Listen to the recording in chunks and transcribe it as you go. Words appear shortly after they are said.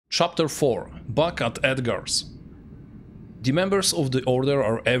Chapter 4. Back at Edgar's. The members of the Order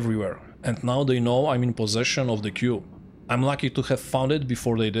are everywhere, and now they know I'm in possession of the cube. I'm lucky to have found it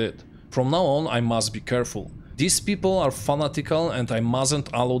before they did. From now on, I must be careful. These people are fanatical and I mustn't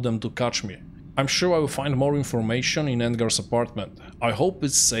allow them to catch me. I'm sure I will find more information in Edgar's apartment. I hope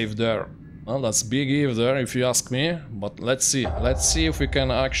it's safe there. Well, that's big if there, if you ask me, but let's see. Let's see if we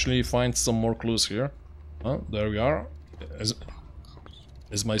can actually find some more clues here. Well, there we are.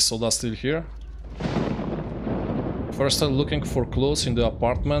 Is my soda still here? First I'm looking for clues in the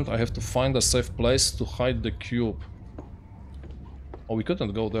apartment. I have to find a safe place to hide the cube. Oh, we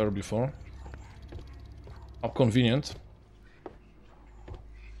couldn't go there before. How convenient.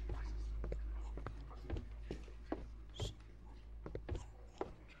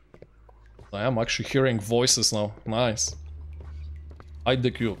 I am actually hearing voices now. Nice. Hide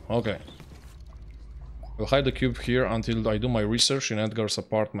the cube. Okay. I'll hide the cube here until I do my research in Edgar's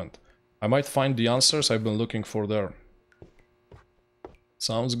apartment. I might find the answers I've been looking for there.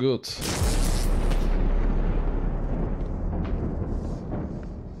 Sounds good.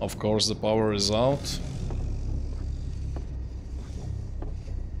 Of course the power is out.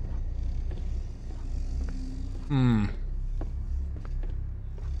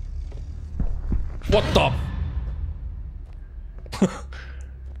 What the?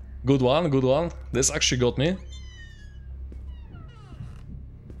 Good one, good one. This actually got me.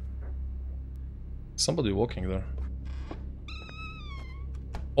 Somebody walking there.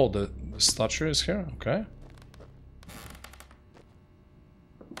 Oh, the statue is here? Okay.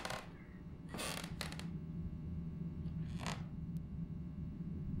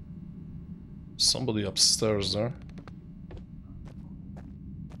 Somebody upstairs there.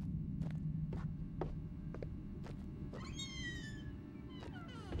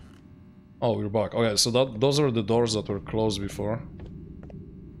 Oh, we're back. Okay, so those are the doors that were closed before.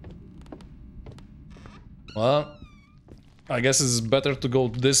 Well, I guess it's better to go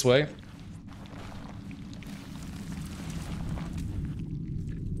this way.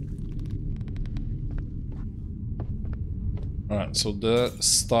 Alright, so the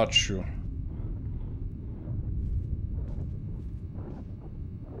statue.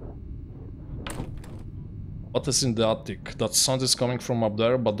 What is in the attic? That sound is coming from up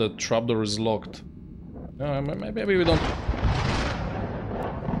there, but the trapdoor is locked. Maybe we don't...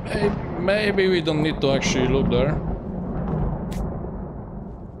 Maybe we don't need to actually look there.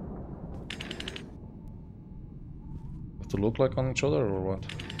 Have to look like on each other or what?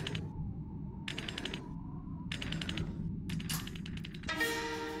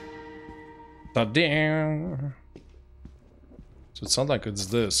 Ta-da! So it sounds like it's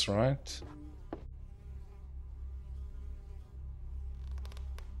this, right?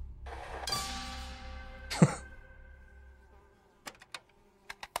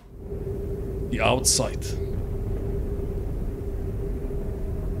 The outside.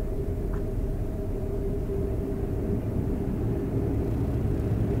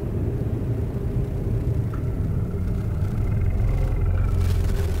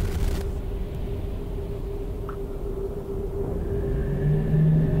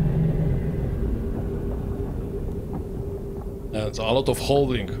 And a lot of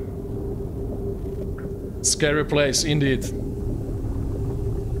holding. Scary place indeed.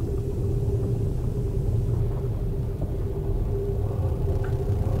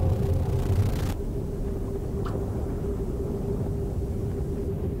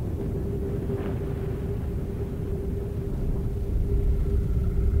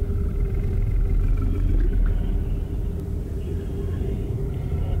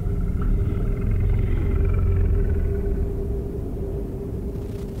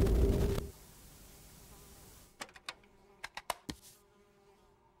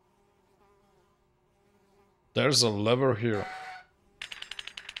 There's a lever here.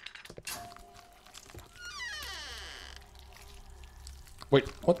 Wait,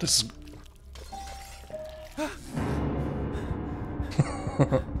 what is...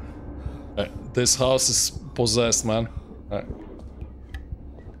 This house is possessed, man.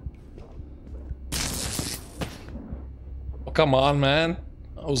 Oh, come on, man.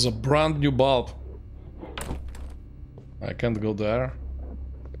 That was a brand new bulb. I can't go there.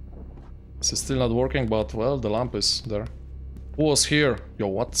 This is still not working, but well, the lamp is there. Who was here? Yo,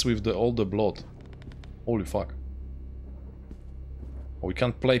 what's with all the blood? Holy fuck. Oh, we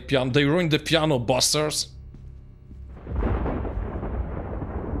can't play piano. They ruined the piano, bastards!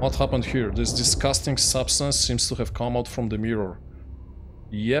 What happened here? This disgusting substance seems to have come out from the mirror.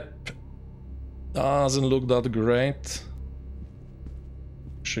 Yep. Doesn't look that great.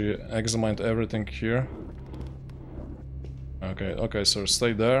 She examined everything here. Okay, so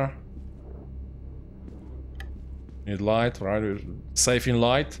stay there. Need light, right? We're safe in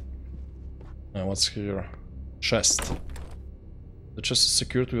light. And what's here? Chest. The chest is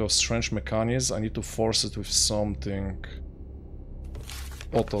secured with a strange mechanism. I need to force it with something.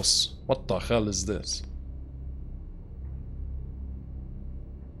 Autos. What the hell is this?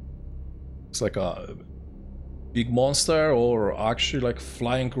 It's like a big monster or actually like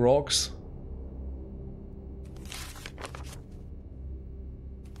flying rocks.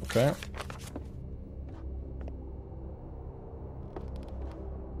 Okay.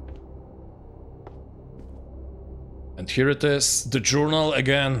 And here it is, the journal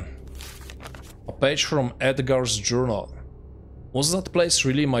again. A page from Edgar's journal. Was that place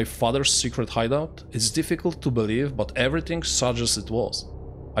really my father's secret hideout? It's difficult to believe, but everything suggests it was.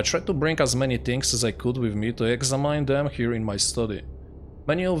 I tried to bring as many things as I could with me to examine them here in my study.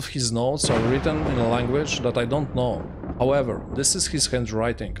 Many of his notes are written in a language that I don't know. However, this is his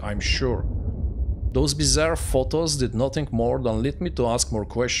handwriting, I'm sure. Those bizarre photos did nothing more than lead me to ask more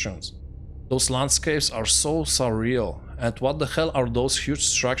questions. Those landscapes are so surreal, and what the hell are those huge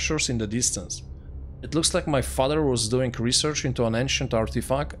structures in the distance? It looks like my father was doing research into an ancient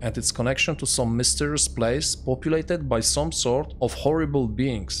artifact and its connection to some mysterious place populated by some sort of horrible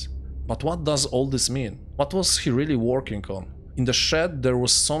beings. But what does all this mean? What was he really working on? In the shed there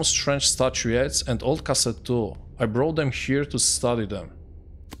was some strange statuettes and old cassette too. I brought them here to study them.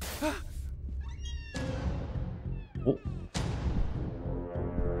 Oh.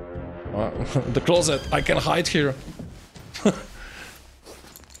 The closet, I can hide here.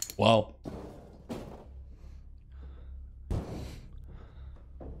 Wow.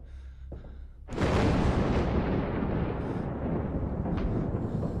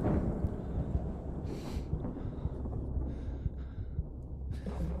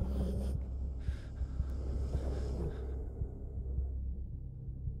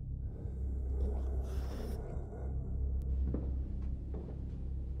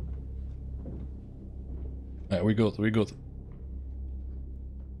 Yeah, we good, we good.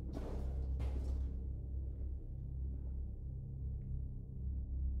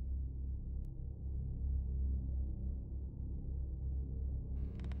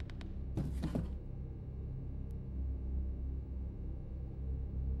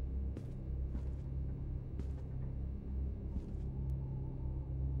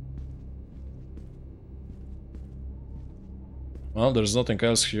 Well, there's nothing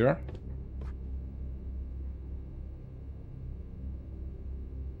else here.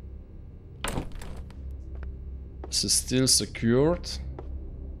 This is still secured.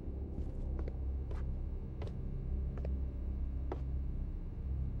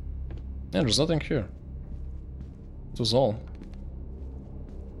 Yeah, there's nothing here. It was all.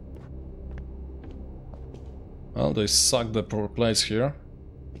 Well, they sucked the poor place here.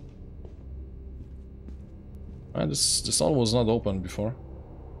 And this all was not open before.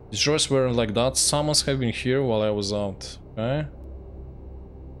 These drawers were like that. Some must have been here while I was out. Okay.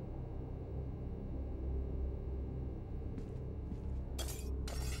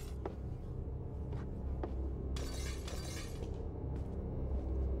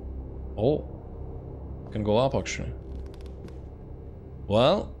 Oh, can go up actually.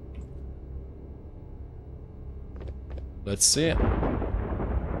 Well, let's see.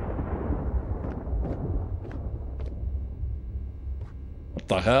 What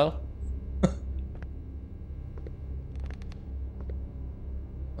the hell?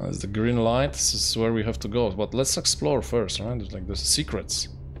 That's the green light. This is where we have to go. But let's explore first, right? There's like the secrets.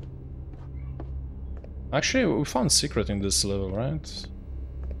 Actually, we found secret in this level, right?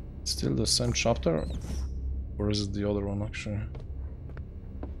 Still the same chapter? Or is it the other one actually?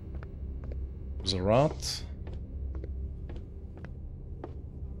 There's a rat.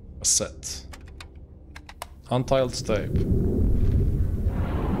 A set. Untiled tape.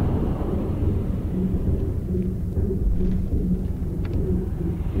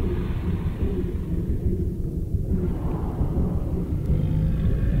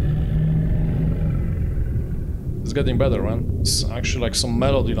 It's getting better, man. It's actually like some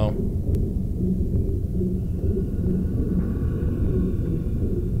melody now.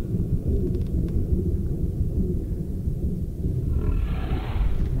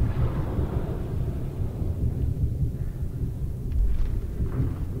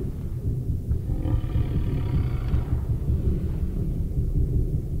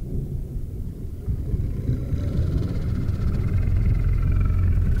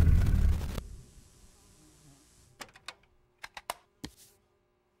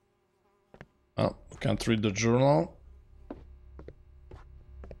 Can't read the journal.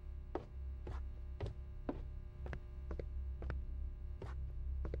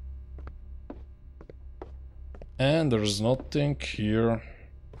 And there's nothing here.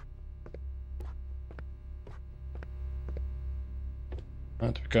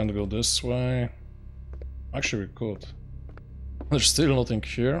 And we can't go this way. Actually, we could. There's still nothing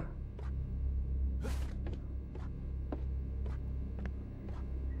here.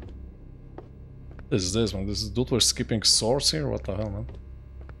 What is this, man? This is dude, we're skipping swords here? What the hell, man?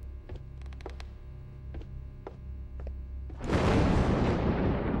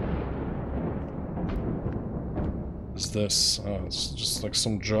 What is this? It's just like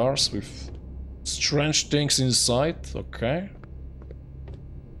some jars with strange things inside. Okay.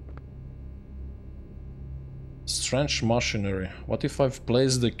 Strange machinery. What if I've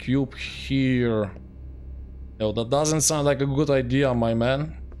placed the cube here? Yo, that doesn't sound like a good idea, my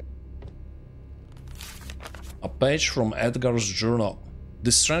man. A page from Edgar's journal.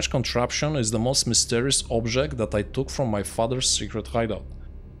 This strange contraption is the most mysterious object that I took from my father's secret hideout.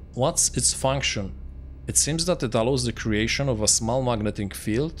 What's its function? It seems that it allows the creation of a small magnetic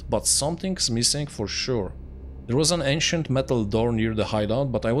field, but something's missing for sure. There was an ancient metal door near the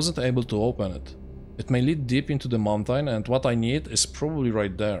hideout, but I wasn't able to open it. It may lead deep into the mountain, and what I need is probably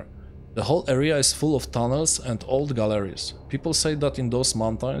right there. The whole area is full of tunnels and old galleries. People say that in those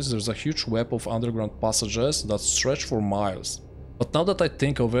mountains there's a huge web of underground passages that stretch for miles. But now that I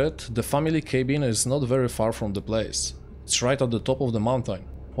think of it, the family cabin is not very far from the place. It's right at the top of the mountain.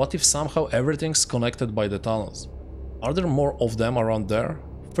 What if somehow everything's connected by the tunnels? Are there more of them around there?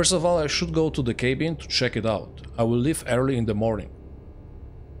 First of all, I should go to the cabin to check it out. I will leave early in the morning.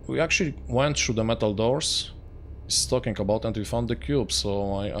 We actually went through the metal doors he's talking about and we found the cube,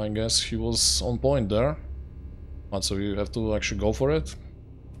 so I guess he was on point there. But so you have to actually go for it.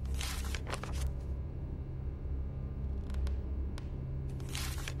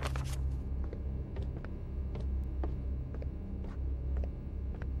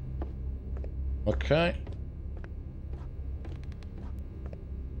 Okay.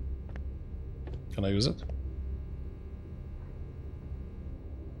 Can I use it?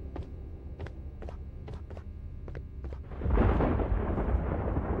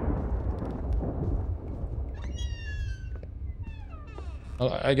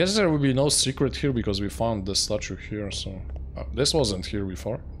 I guess there will be no secret here because we found the statue here, so... this wasn't here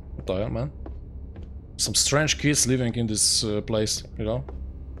before. What the hell, man? Some strange kids living in this place, you know?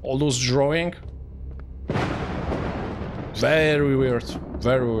 All those drawing. Very weird.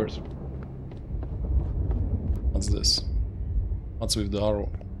 Very weird. What's this? What's with the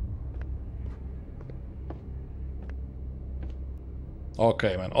arrow?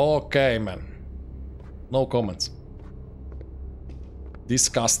 Okay, man. Okay, man. No comments.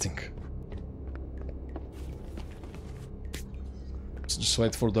 Disgusting. Let's just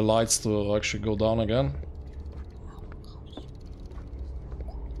wait for the lights to actually go down again.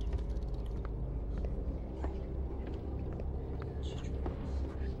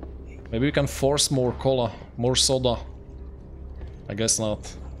 Maybe we can force more cola, more soda. I guess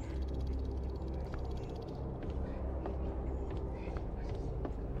not.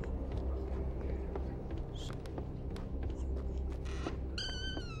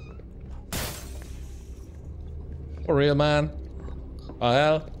 For real, man?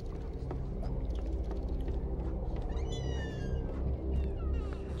 Hell?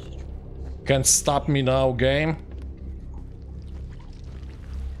 Can't stop me now, game.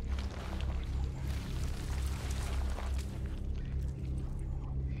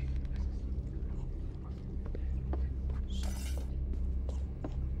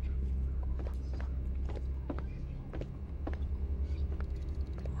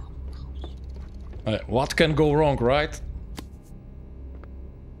 What can go wrong, right?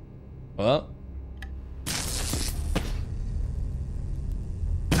 Well.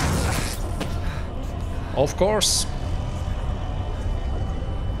 Of course.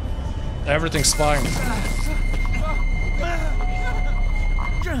 Everything's fine.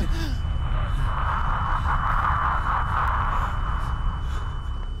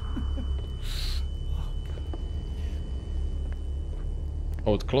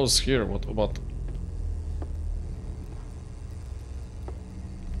 Oh, it closed here. What about...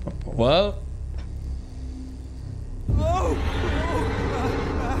 Well... Oh!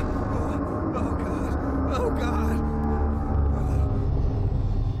 Oh God! Oh God!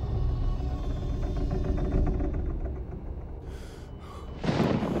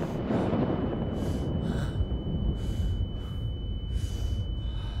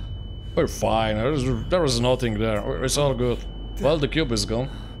 We're fine. There was nothing there. It's all good. Well, the cube is gone.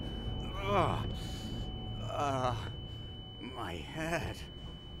 My head.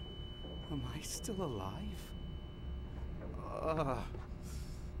 Am I still alive?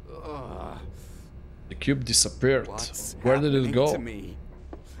 The cube disappeared. What's Where did it happening go? to me?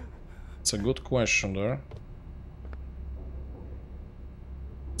 It's a good question there.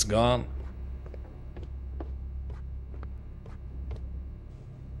 It's gone.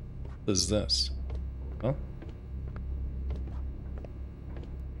 What is this? Huh?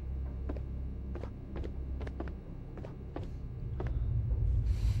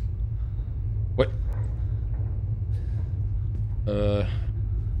 What?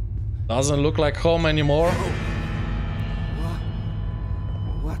 Doesn't look like home anymore.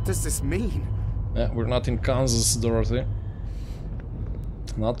 What does this mean? Yeah, we're not in Kansas, Dorothy.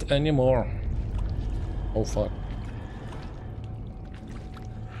 Not anymore. Oh fuck.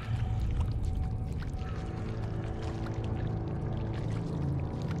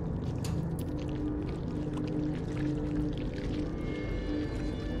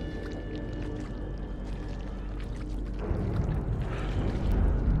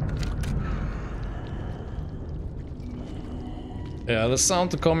 Yeah, the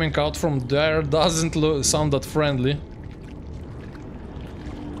sound coming out from there doesn't sound that friendly.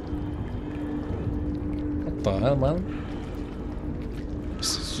 What the hell, man?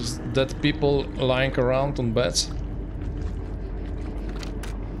 It's just dead people lying around on beds.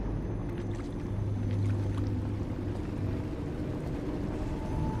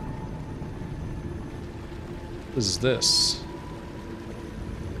 What is this?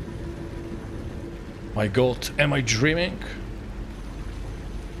 My god, am I dreaming?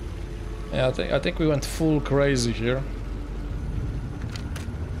 Yeah, I think we went full crazy here.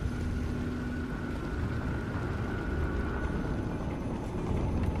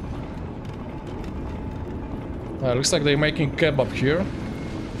 Looks like they're making kebab here.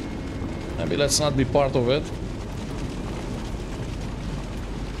 Maybe let's not be part of it.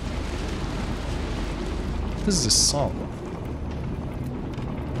 What is this sound?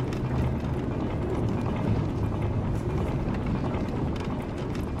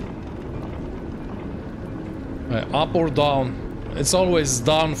 Up or down? It's always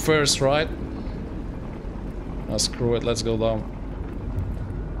down first, right? Screw it, let's go down.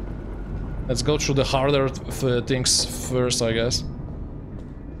 Let's go through the harder things first, I guess.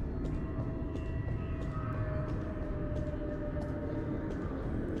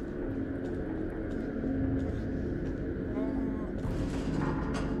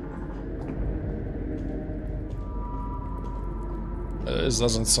 This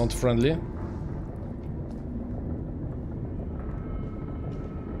doesn't sound friendly.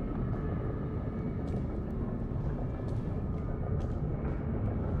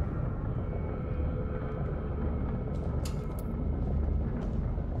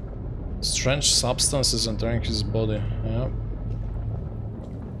 Strange substances entering his body. Yeah.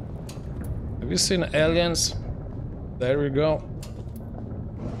 Have you seen aliens? There we go.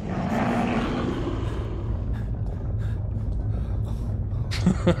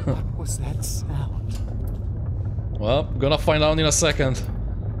 What was that sound? Well, gonna find out in a second.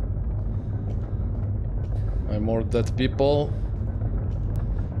 And more dead people.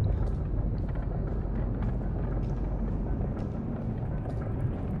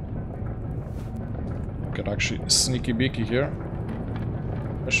 Can actually sneaky beaky here.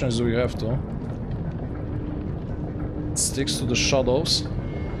 Question is, do we have to? It sticks to the shadows.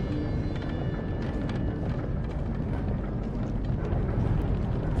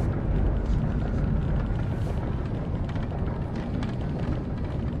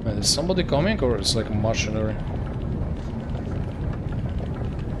 Man, is somebody coming or it's like a machinery?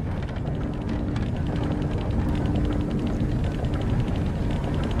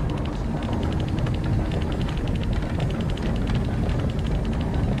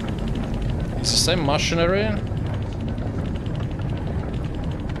 Same machinery.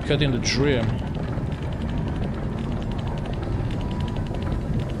 Cut in the dream.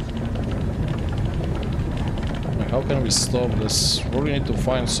 How can we stop this? We really need to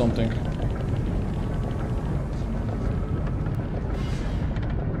find something.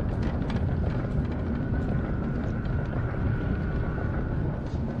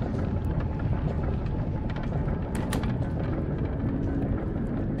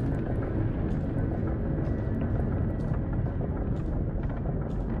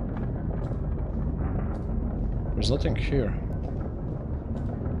 There's nothing here.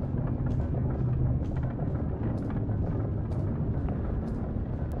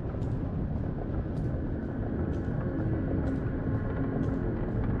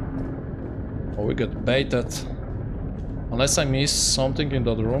 Oh, we got baited. Unless I missed something in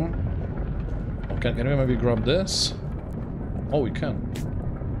that room. Oh, can we maybe grab this? Oh, we can.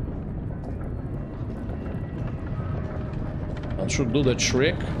 That should do the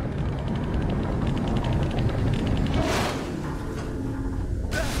trick.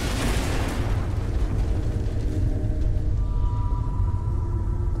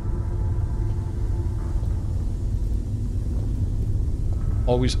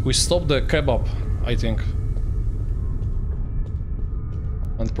 Oh, we stopped the kebab, I think.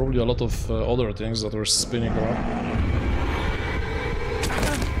 And probably a lot of other things that were spinning around.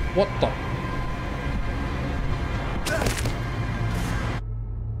 What the?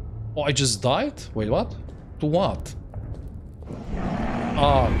 Oh, I just died? Wait, what? To what?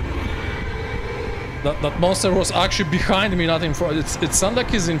 Ah. That monster was actually behind me, not in front. It sounded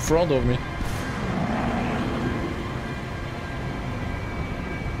like he's in front of me.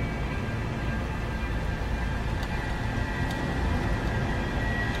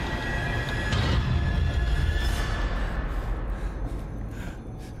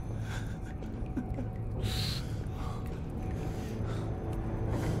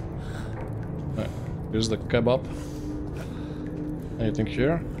 Here's the kebab. Anything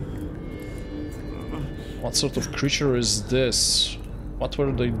here? What sort of creature is this? What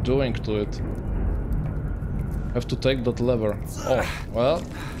were they doing to it? Have to take that lever. Oh, well.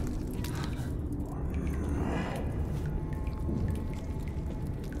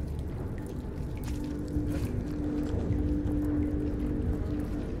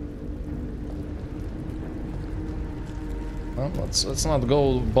 Well, let's not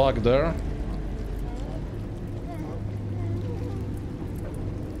go back there.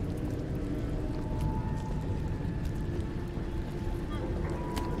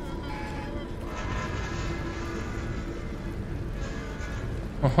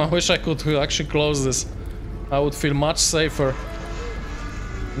 I wish I could actually close this. I would feel much safer.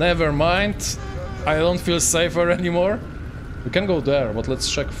 Never mind. I don't feel safer anymore. We can go there, but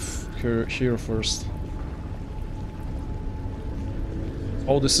let's check here first.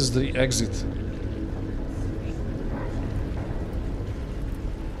 Oh, this is the exit.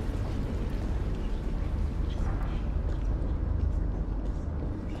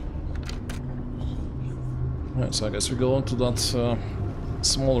 Right, so I guess we go into that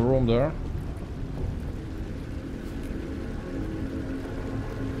small room there.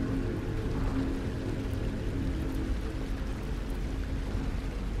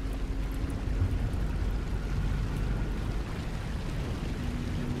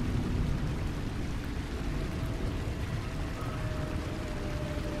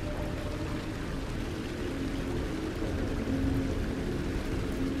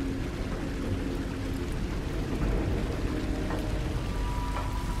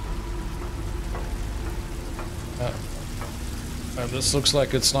 This looks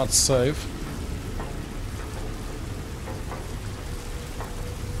like it's not safe.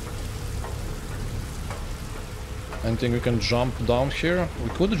 Anything we can jump down here? We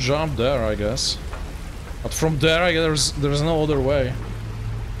could jump there, I guess. But from there, I guess there's no other way.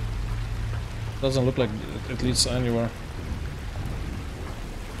 Doesn't look like it leads anywhere.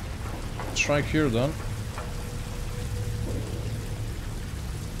 Let's try here then.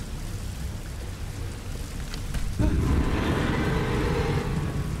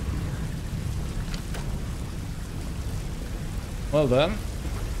 Well then.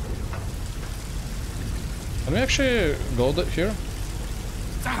 Can we actually go here?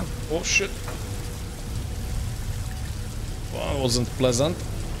 Oh shit. Well, that wasn't pleasant.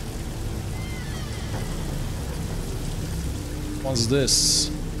 What's this?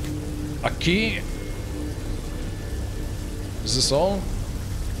 A key? Is this all?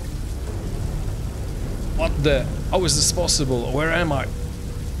 What the? How is this possible? Where am I?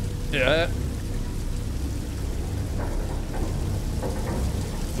 Yeah.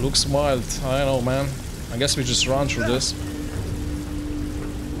 Looks wild. I don't know, man. I guess we just run through this.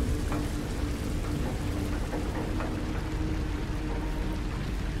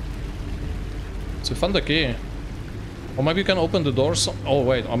 So we found the key. Or maybe you can open the doors. Oh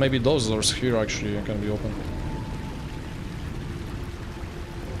wait, or maybe those doors here actually can be opened.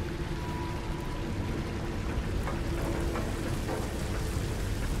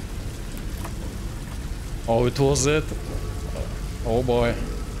 Oh, it was it. Oh boy.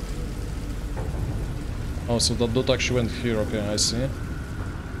 Oh, so that dude actually went here. Okay, I see.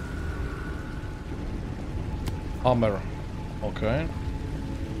 Hammer. Okay.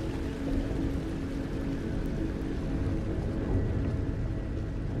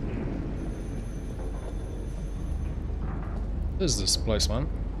 What is this place, man?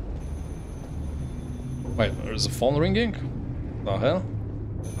 Wait, there's a phone ringing? The hell?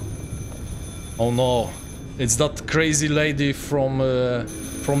 Oh no. It's that crazy lady from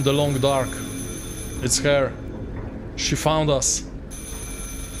the Long Dark. It's her. She found us.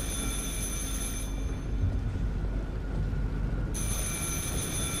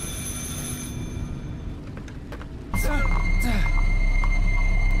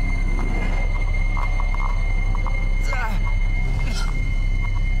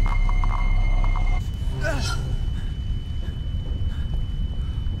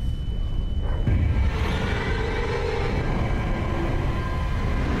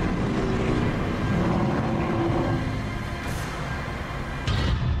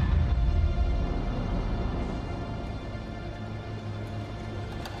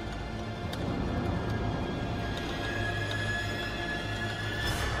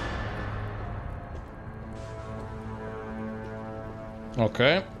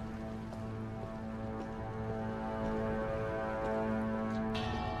 Okay.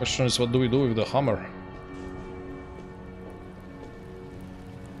 Question is, what do we do with the hammer?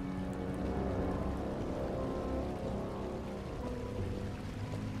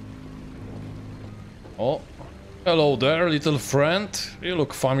 Oh, hello there, little friend. You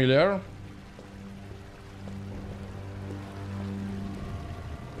look familiar.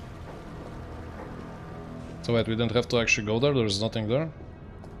 So wait, we don't have to actually go there, there's nothing there.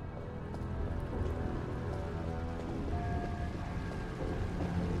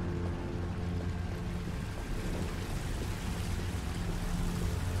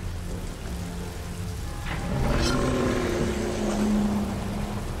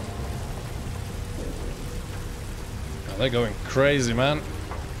 They're going crazy, man.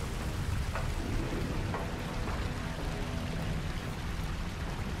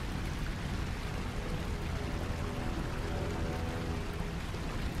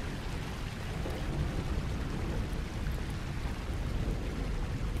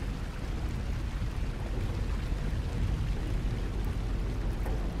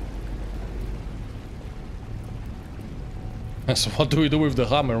 So what do we do with the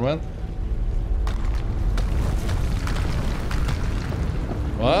hammer, man?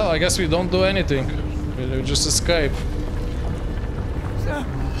 Well, I guess we don't do anything. We just escape.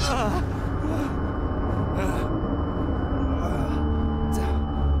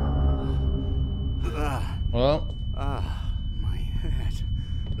 Well, my head.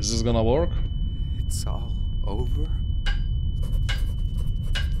 is this gonna work? It's all over.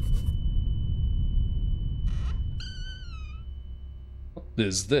 What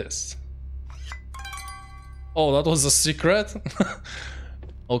is this? Oh, that was a secret?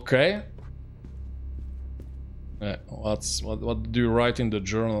 Okay. Yeah, what do you write in the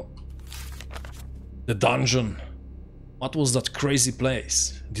journal? The dungeon. What was that crazy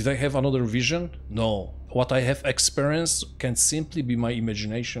place? Did I have another vision? No. What I have experienced can simply be my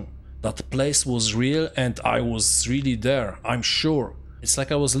imagination. That place was real and I was really there, I'm sure. It's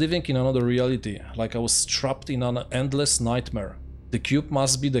like I was living in another reality, like I was trapped in an endless nightmare. The cube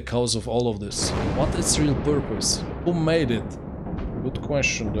must be the cause of all of this. What is its real purpose? Who made it? Good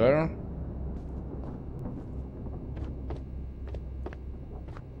question there.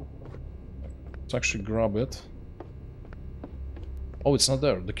 Let's actually grab it. Oh, it's not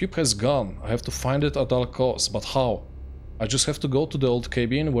there. The cube has gone. I have to find it at all costs. But how? I just have to go to the old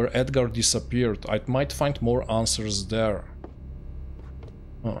cabin where Edgar disappeared. I might find more answers there.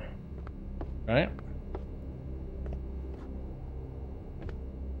 Oh. Okay.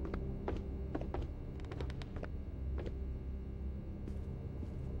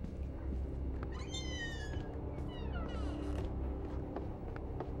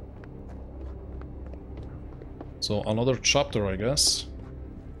 So another chapter, I guess.